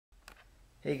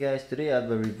Hey guys, today I have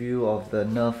a review of the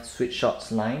Nerf Switch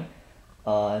Shots line.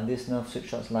 And this Nerf Switch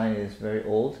Shots line is very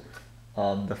old.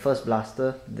 The first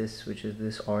blaster, which is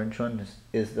this orange one,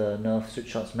 is the Nerf Switch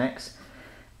Shots Max,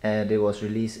 and it was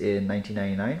released in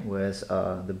 1999, whereas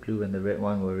the blue and the red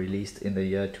one were released in the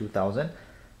year 2000.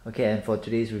 Okay, and for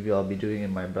today's review I'll be doing it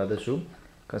in my brother's room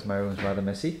because my room is rather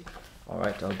messy.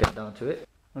 Alright, I'll get down to it.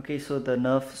 Okay, so the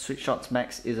Nerf Switch Shots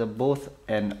Max is both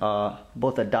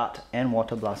a dart and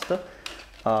water blaster.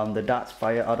 The darts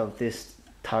fire out of this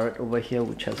turret over here,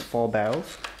 which has 4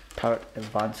 barrels. Turret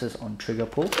advances on trigger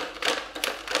pull,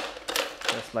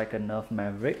 just like a Nerf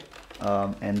Maverick.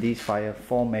 And these fire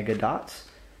 4 mega darts.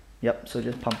 Yep, so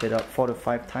just pump it up 4 to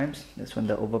 5 times. That's when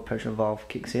the overpressure valve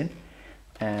kicks in.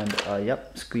 And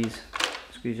yep, squeeze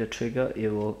the trigger. It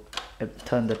will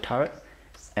turn the turret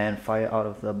and fire out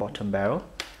of the bottom barrel.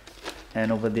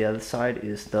 And over the other side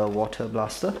is the water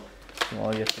blaster. So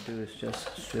all you have to do is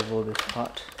just swivel this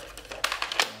part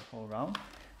the whole round,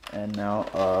 and now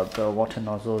the water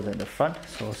nozzle is at the front,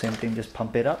 so same thing, just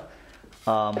pump it up,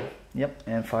 yep,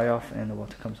 and fire off, and the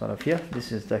water comes out of here.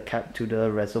 This is the cap to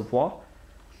the reservoir.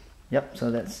 Yep,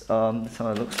 so that's how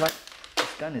it looks like.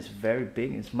 This gun is very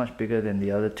big. It's much bigger than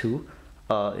the other two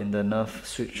in the Nerf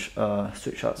Switch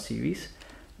Shot series.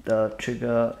 The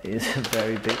trigger is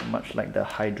very big, much like the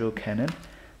hydro cannon.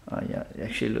 Yeah, it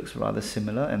actually looks rather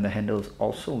similar, and the handle is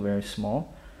also very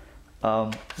small.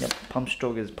 Yep, pump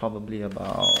stroke is probably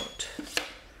about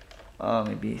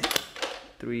maybe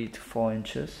 3 to 4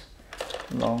 inches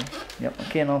long. Yep,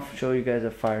 okay, and I'll show you guys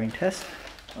a firing test.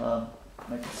 Like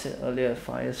I said earlier, it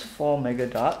fires 4 mega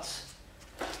darts.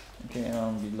 Okay, and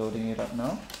I'll be loading it up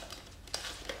now.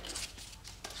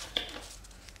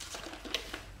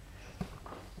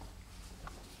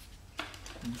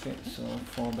 Okay, so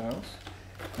 4 barrels.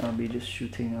 I'll be just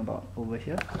shooting about over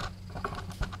here.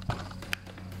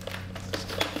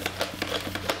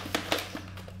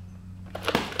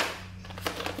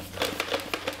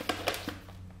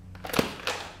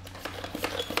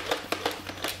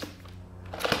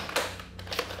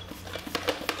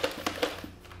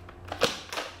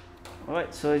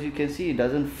 Alright, so as you can see, it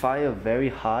doesn't fire very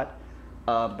hard,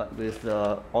 but with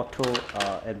the auto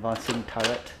advancing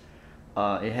turret,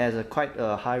 it has quite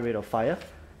a high rate of fire.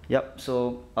 Yep,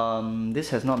 so this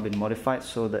has not been modified,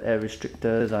 so the air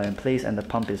restrictors are in place and the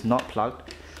pump is not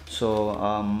plugged. So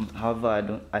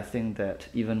however, I think that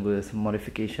even with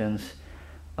modifications,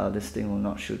 this thing will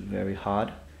not shoot very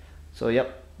hard. So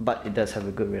yep, but it does have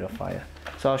a good rate of fire.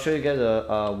 So I'll show you guys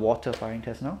a water firing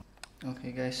test now.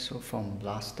 Okay guys, so from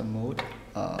blaster mode,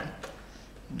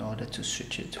 in order to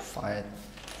switch it to fire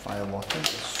water,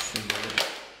 just swivel it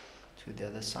to the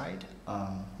other side.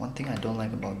 One thing I don't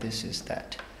like about this is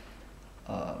that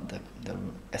the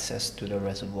access to the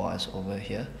reservoir is over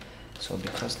here. So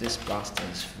because this blaster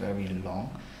is very long,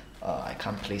 I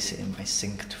can't place it in my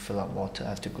sink to fill up water. I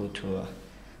have to go to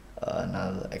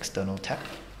another external tap.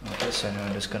 Okay, so now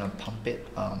I'm just gonna pump it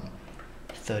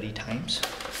 30 times.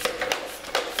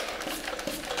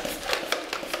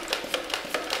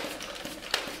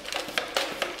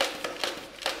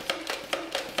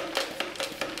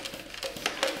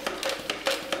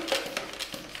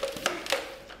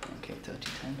 Okay, 30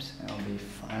 times, and I'll be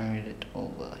firing it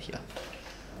over here.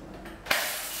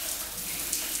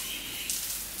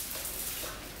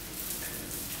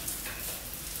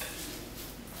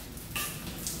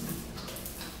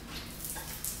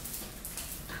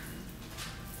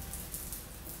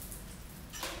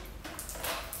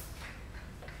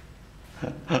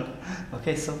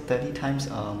 Okay, so 30 times,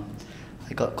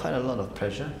 I got quite a lot of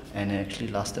pressure, and it actually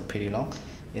lasted pretty long.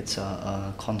 It's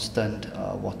a constant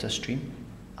water stream,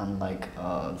 unlike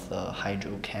the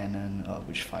hydro cannon,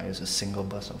 which fires a single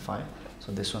burst of fire.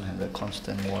 So this one has a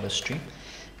constant water stream,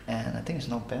 and I think it's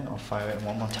not bad. I'll fire it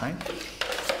one more time.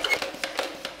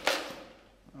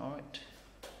 Alright.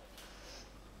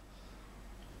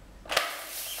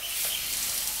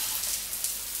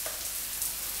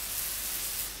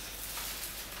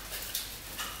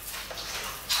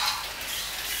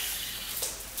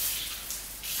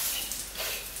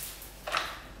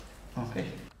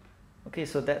 Okay,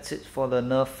 so that's it for the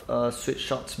Nerf Switch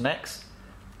Shots Max.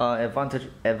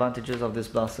 Advantages of this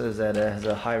blaster is that it has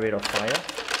a high rate of fire.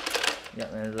 Yeah,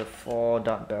 it has a 4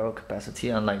 dart barrel capacity,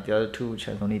 unlike the other two, which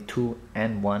has only 2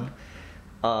 and 1.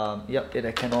 Yep,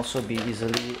 it can also be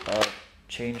easily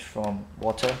changed from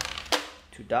water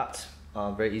to darts.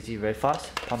 Very easy, very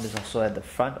fast. Pump is also at the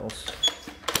front, also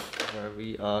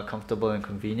very comfortable and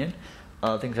convenient.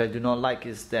 Things I do not like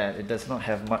is that it does not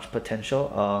have much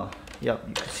potential. Yep,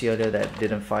 you could see earlier that it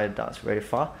didn't fire darts very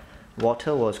far.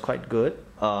 Water was quite good,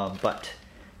 but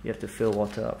you have to fill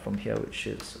water up from here, which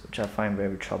I find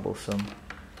very troublesome.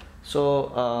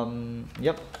 So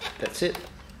yep, that's it.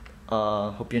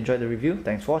 Hope you enjoyed the review.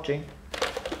 Thanks for watching.